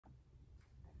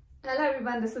Hello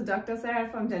everyone, this is Dr.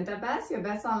 SEHAR from dentabest, your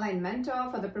best online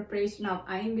mentor for the preparation of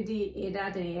INBDE,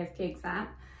 ADAT and AFK exam.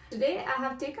 Today I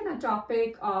have taken a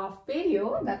topic of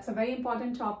perio. That's a very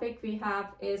important topic we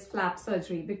have is flap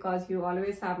surgery because you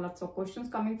always have lots of questions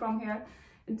coming from here.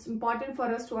 It's important for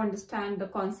us to understand the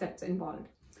concepts involved.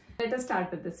 Let us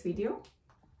start with this video.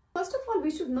 First of all,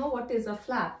 we should know what is a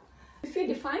flap. If we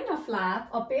define a flap,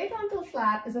 a periodontal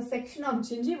flap is a section of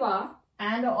gingiva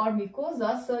and or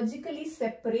mucosa surgically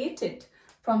separated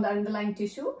from the underlying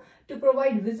tissue to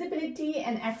provide visibility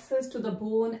and access to the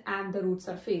bone and the root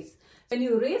surface. When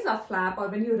you raise a flap or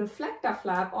when you reflect a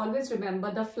flap, always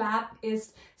remember the flap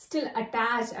is still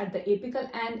attached at the apical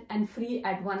end and free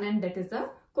at one end, that is the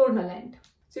coronal end.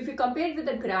 So if you compare it with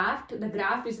the graft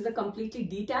which is a completely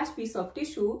detached piece of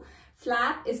tissue,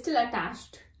 flap is still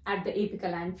attached at the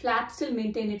apical end. Flap still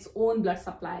maintain its own blood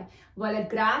supply. While a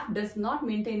graft does not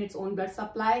maintain its own blood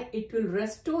supply, it will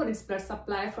restore its blood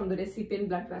supply from the recipient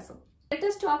blood vessel. Let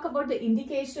us talk about the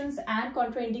indications and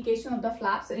contraindication of the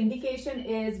flap. So indication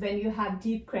is when you have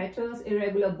deep craters,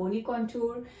 irregular bony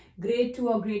contour, grade 2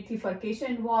 or grade 3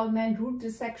 furcation involvement, root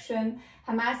resection,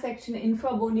 hemisection,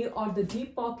 infrabony or the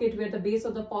deep pocket where the base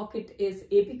of the pocket is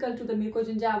apical to the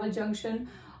mucogingival junction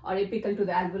or apical to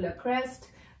the alveolar crest.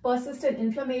 Persistent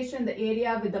inflammation in the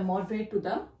area with the moderate to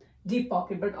the deep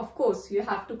pocket. But of course, you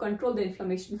have to control the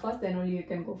inflammation first, then only you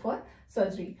can go for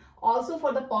surgery. Also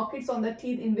for the pockets on the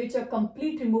teeth in which a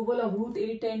complete removal of root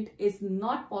irritant is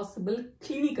not possible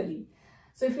clinically.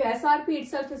 So if your SRP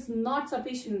itself is not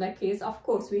sufficient in that case, of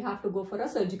course, we have to go for a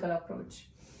surgical approach.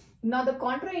 Now the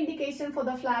contraindication for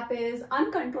the flap is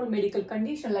uncontrolled medical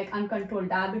condition like uncontrolled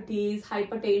diabetes,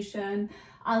 hypertension,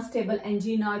 unstable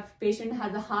angina, if patient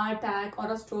has a heart attack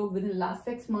or a stroke within the last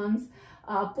 6 months,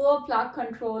 poor plaque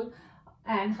control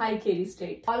and high carry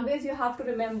state. Always you have to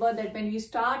remember that when you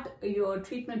start your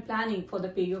treatment planning for the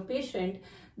perio patient,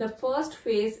 the first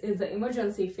phase is the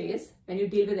emergency phase. When you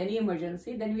deal with any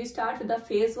emergency, then we start with the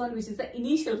phase 1, which is the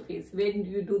initial phase where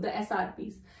you do the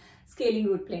SRPs, scaling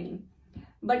root planing.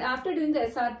 But after doing the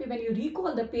SRP, when you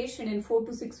recall the patient in 4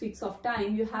 to 6 weeks of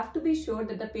time, you have to be sure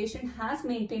that the patient has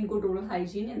maintained good oral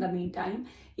hygiene in the meantime.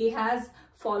 He has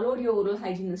followed your oral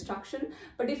hygiene instruction.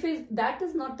 But if that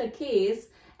is not the case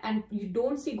and you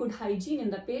don't see good hygiene in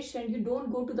the patient, you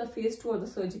don't go to the phase 2 or the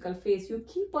surgical phase. You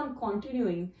keep on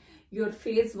continuing your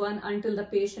phase 1 until the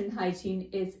patient hygiene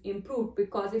is improved,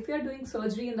 because if you are doing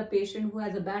surgery in the patient who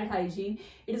has a bad hygiene,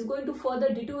 it is going to further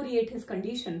deteriorate his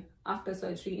condition after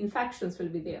surgery. Infections will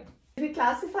be there. If we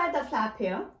classify the flap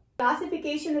here,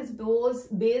 classification is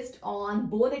based on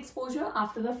bone exposure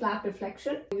after the flap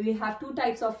reflection. We have two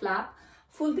types of flap,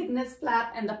 full thickness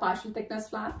flap and the partial thickness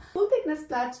flap. Full thickness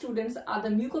flap students are the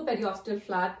mucoperiosteal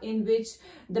flap in which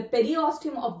the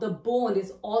periosteum of the bone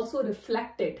is also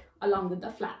reflected along with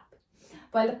the flap.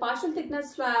 While the partial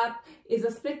thickness flap is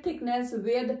a split thickness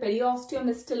where the periosteum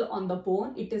is still on the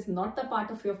bone, it is not the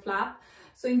part of your flap.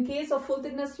 So in case of full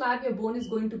thickness flap, your bone is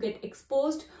going to get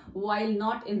exposed while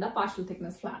not in the partial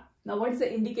thickness flap. Now what is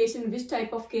the indication? Which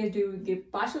type of case do you give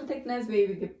partial thickness, where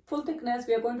you give full thickness?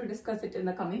 We are going to discuss it in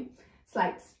the coming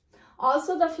slides.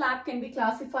 Also the flap can be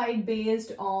classified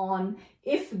based on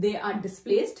if they are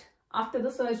displaced after the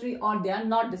surgery or they are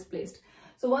not displaced.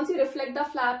 So once you reflect the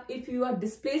flap, if you are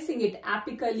displacing it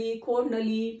apically,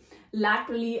 coronally,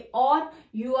 laterally, or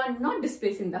you are not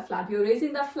displacing the flap, you're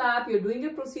raising the flap, you're doing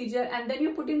your procedure, and then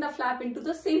you're putting the flap into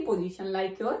the same position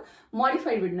like your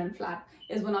modified Wiedemann flap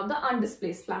is one of the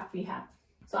undisplaced flap we have.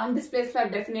 So undisplaced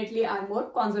flap definitely are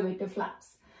more conservative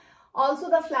flaps. Also,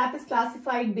 the flap is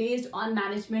classified based on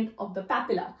management of the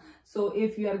papilla. So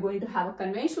if you are going to have a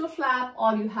conventional flap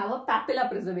or you have a papilla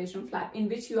preservation flap in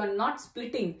which you are not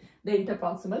splitting the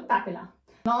interproximal papilla.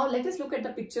 Now let us look at the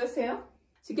pictures here.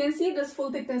 So you can see this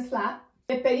full thickness flap.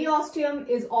 The periosteum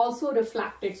is also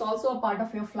reflected. It's also a part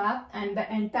of your flap and the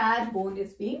entire bone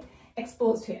is being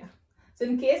exposed here. So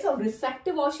in case of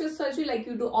resective osseous surgery, like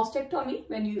you do osteectomy,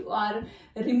 when you are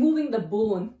removing the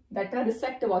bone, that are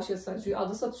resective osseous surgery or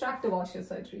the subtractive osseous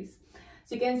surgeries.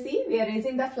 So you can see we are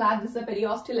raising the flap. This is a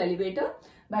periosteal elevator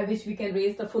by which we can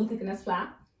raise the full thickness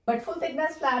flap. But full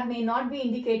thickness flap may not be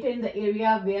indicated in the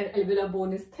area where alveolar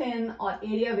bone is thin or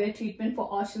area where treatment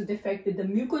for osseous defect with the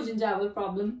mucogingival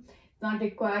problem is not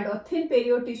required, or thin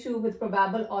perio tissue with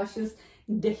probable osseous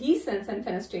dehiscence and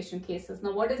fenestration cases.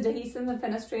 Now what is dehiscence and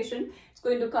fenestration? It's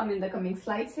going to come in the coming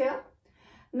slides here.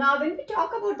 Now when we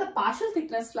talk about the partial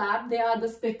thickness flap, they are the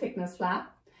split thickness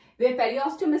flap where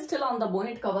periosteum is still on the bone,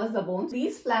 it covers the bone.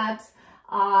 These flaps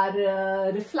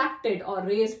are reflected or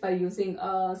raised by using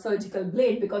a surgical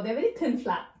blade because they're very thin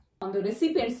flap. on the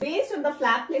recipients based on the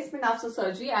flap placement after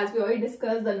surgery, as we already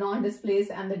discussed the non-displaced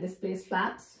and the displaced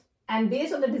flaps. And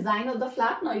based on the design of the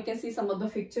flap, now you can see some of the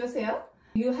pictures here.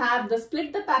 You have the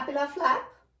split the papilla flap,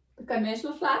 the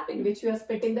conventional flap in which you are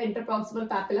splitting the interproximal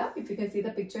papilla, if you can see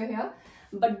the picture here.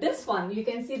 But this one, you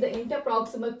can see the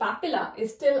interproximal papilla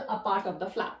is still a part of the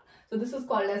flap. So this is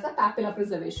called as a papilla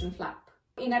preservation flap.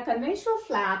 In a conventional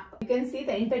flap, you can see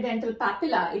the interdental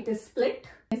papilla, it is split.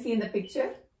 You can see in the picture,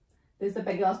 this is the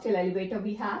periosteal elevator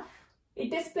we have.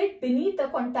 It is split beneath the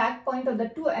contact point of the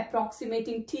two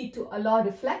approximating teeth to allow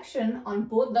reflection on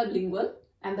both the lingual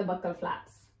and the buccal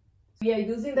flaps. We are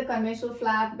using the conventional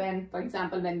flap when, for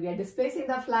example, when we are displacing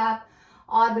the flap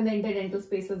or when the interdental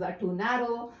spaces are too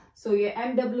narrow. So your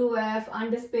MWF,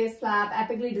 undisplaced flap,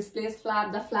 apically displaced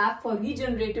flap, the flap for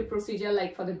regenerative procedure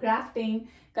like for the grafting,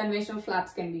 conventional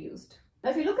flaps can be used. Now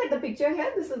if you look at the picture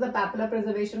here, this is the papilla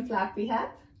preservation flap we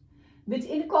have, which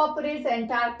incorporates the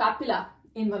entire papilla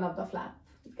in one of the flap.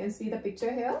 You can see the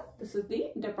picture here. This is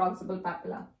the interproximal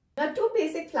papilla. Now two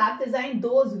basic flap design,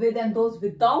 those with and those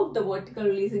without the vertical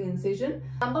releasing incision.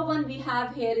 Number one we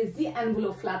have here is the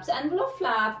envelope flap. So envelope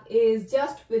flap is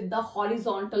just with the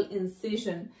horizontal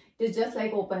incision. It is just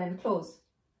like open and close.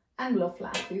 Envelope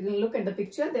flap. You can look at the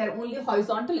picture. There are only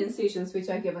horizontal incisions which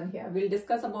are given here. We'll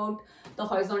discuss about the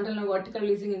horizontal and vertical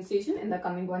releasing incision in the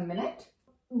coming 1 minute.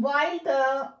 While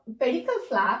the pedicle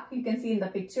flap, you can see in the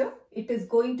picture, it is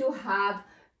going to have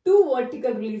two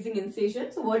vertical releasing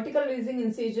incisions. So vertical releasing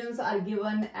incisions are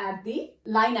given at the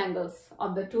line angles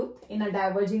of the tooth in a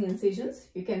diverging incisions.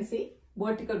 You can see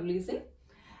vertical releasing.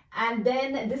 And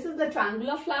then this is the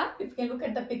triangular flap. If you can look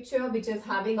at the picture, which is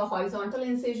having a horizontal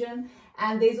incision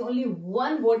and there is only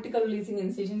one vertical releasing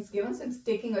incision is given. So it's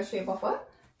taking a shape of a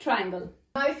triangle.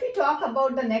 Now if we talk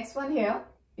about the next one here,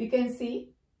 you can see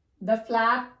the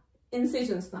flap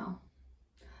incisions now.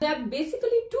 There are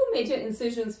basically two major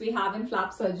incisions we have in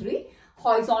flap surgery,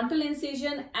 horizontal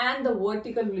incision and the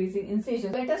vertical releasing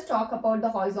incision. Let us talk about the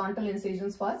horizontal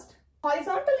incisions first.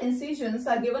 Horizontal incisions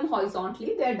are given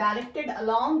horizontally. They are directed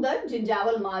along the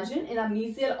gingival margin in a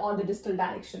mesial or the distal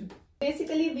direction.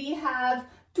 Basically, we have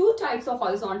two types of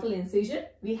horizontal incision.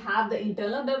 We have the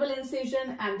internal bevel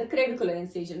incision and the clavicular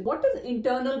incision. What is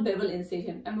internal bevel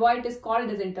incision and why it is called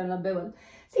as internal bevel?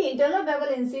 See, internal bevel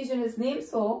incision is named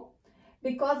so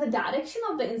because the direction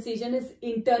of the incision is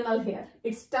internal here.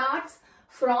 It starts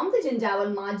from the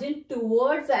gingival margin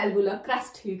towards the alveolar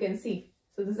crest, you can see.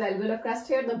 So this is alveolar crest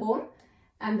here, the bone,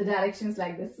 and the direction is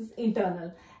like this is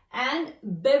internal. And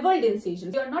beveled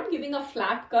incisions. You are not giving a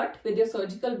flat cut with your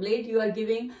surgical blade. You are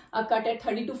giving a cut at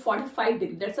 30 to 45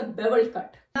 degrees. That's a beveled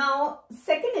cut. Now,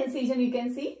 second incision you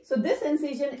can see. So this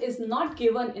incision is not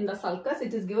given in the sulcus.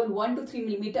 It is given 1 to 3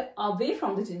 millimeter away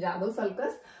from the gingival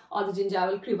sulcus or the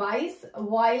gingival crevice.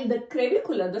 While the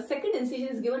clavicular, the second incision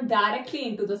is given directly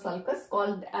into the sulcus,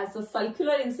 called as the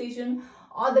sulcular incision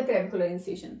or the clavicular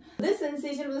incision. This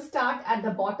incision will start at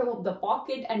the bottom of the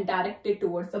pocket and directed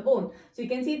towards the bone. So you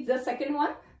can see the second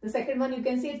one. The second one you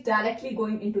can see it's directly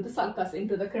going into the sulcus,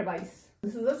 into the crevice.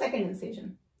 This is the second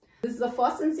incision. This is the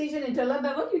first incision, internal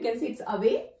bevel. You can see it's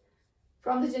away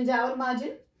from the gingival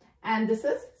margin. And this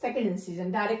is second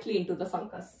incision, directly into the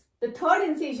sulcus. The third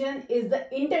incision is the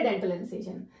interdental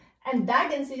incision. And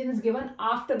that incision is given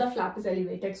after the flap is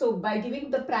elevated. So by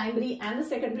giving the primary and the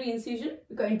secondary incision,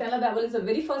 because internal bevel is the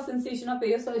very first incision of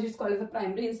periosurgery, it's called as a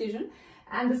primary incision.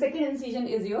 And the second incision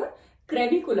is your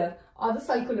clavicular or the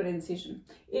sulcular incision.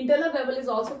 Internal bevel is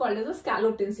also called as a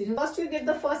scalloped incision. First you give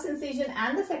the first incision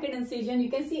and the second incision, you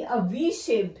can see a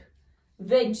V-shaped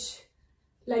wedge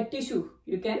like tissue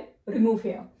you can remove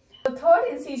here. The third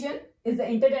incision is the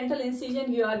interdental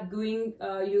incision. You are doing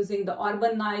using the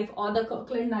Orban knife or the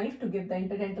Kirkland knife to give the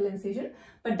interdental incision,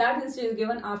 but that incision is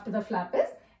given after the flap is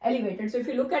elevated. So if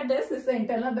you look at this is the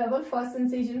internal bevel, first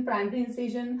incision, primary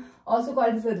incision, also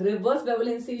called as a reverse bevel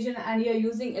incision, and you are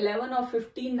using 11 or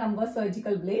 15 number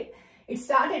surgical blade. It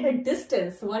started at a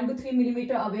distance 1 to 3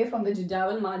 millimeter away from the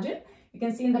gingival margin. You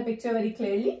can see in the picture very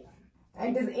clearly.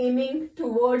 It is aiming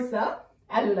towards the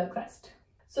alveolar crest.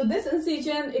 So this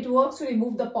incision, it works to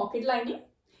remove the pocket lining.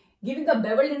 Giving a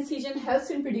beveled incision helps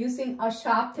in producing a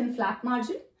sharp thin flap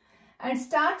margin and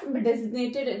start from a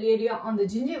designated area on the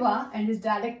gingiva and is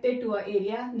directed to an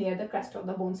area near the crest of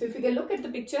the bone. So if you can look at the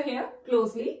picture here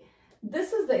closely,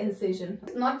 this is the incision.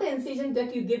 It's not the incision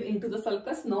that you give into the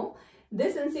sulcus, no.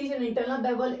 This incision, internal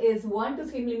bevel, is 1 to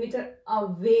 3 millimeter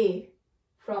away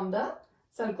from the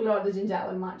sulcular or the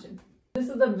gingival margin. This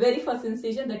is the very first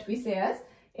incision that we say as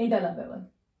internal bevel.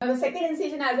 Now the second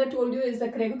incision, as I told you, is the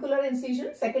clavicular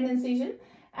incision, second incision,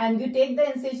 and you take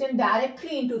the incision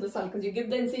directly into the sulcus. You give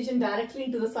the incision directly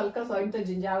into the sulcus or into the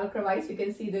gingival crevice. You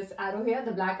can see this arrow here,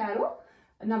 the black arrow.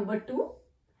 Number 2,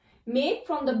 make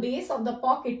from the base of the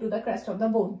pocket to the crest of the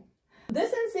bone.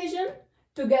 This incision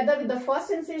together with the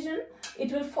first incision,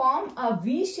 it will form a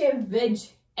V-shaped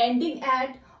wedge ending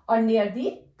at or near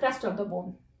the crest of the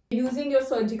bone. Using your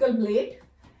surgical blade,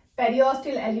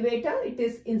 periostal elevator, it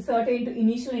is inserted into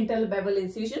initial internal bevel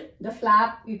incision. The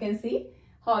flap, you can see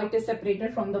how it is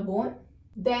separated from the bone.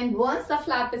 Then once the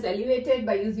flap is elevated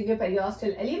by using a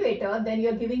periostal elevator, then you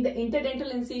are giving the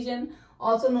interdental incision,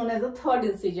 also known as the third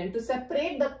incision, to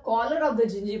separate the collar of the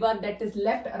gingiva that is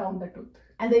left around the tooth.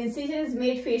 And the incision is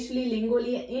made facially,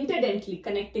 lingually, and interdentally,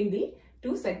 connecting the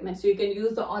two segments. So you can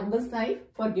use the Orbis knife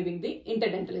for giving the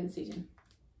interdental incision.